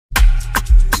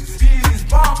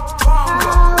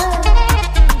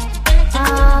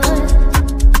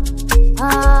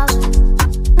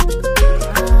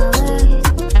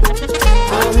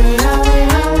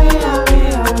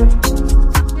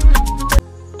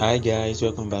Hi guys,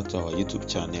 welcome back to our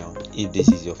YouTube channel. If this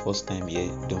is your first time here,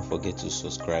 don't forget to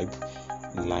subscribe,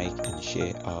 like and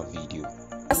share our video.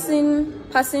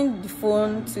 Passing the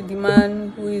phone to the man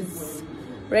who is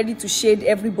ready to shade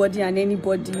everybody and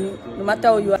anybody, no matter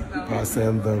who you are.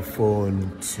 Passing the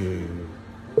phone to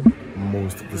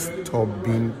most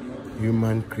disturbing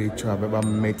human creature I've ever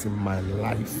met in my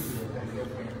life.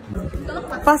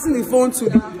 Passing the phone to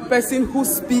the person who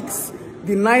speaks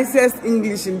the nicest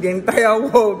English in the entire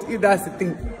world, if that's the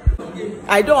thing.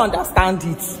 I don't understand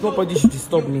it. Nobody should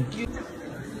disturb me.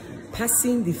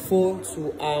 Passing the phone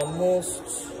to our most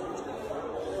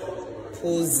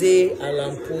posé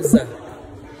Alan Posa.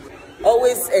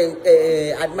 Always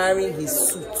admiring his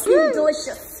suit.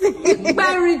 Delicious.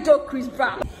 Very dope, Chris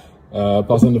Brown.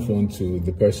 Passing the phone to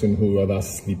the person who rather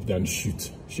sleep than shoot.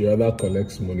 She rather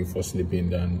collects money for sleeping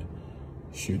than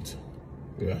shoot.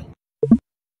 Yeah.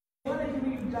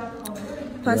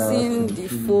 Passing the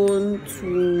phone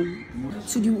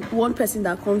to the one person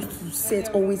that comes to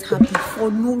set always happy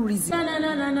for no reason.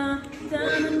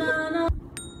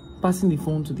 Passing the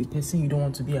phone to the person you don't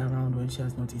want to be around when she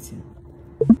has not eaten.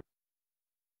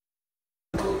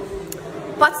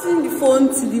 Passing the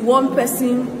phone to the one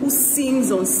person who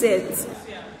sings on set.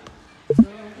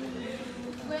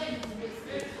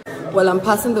 Well, I'm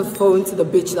passing the phone to the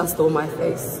bitch that stole my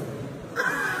face.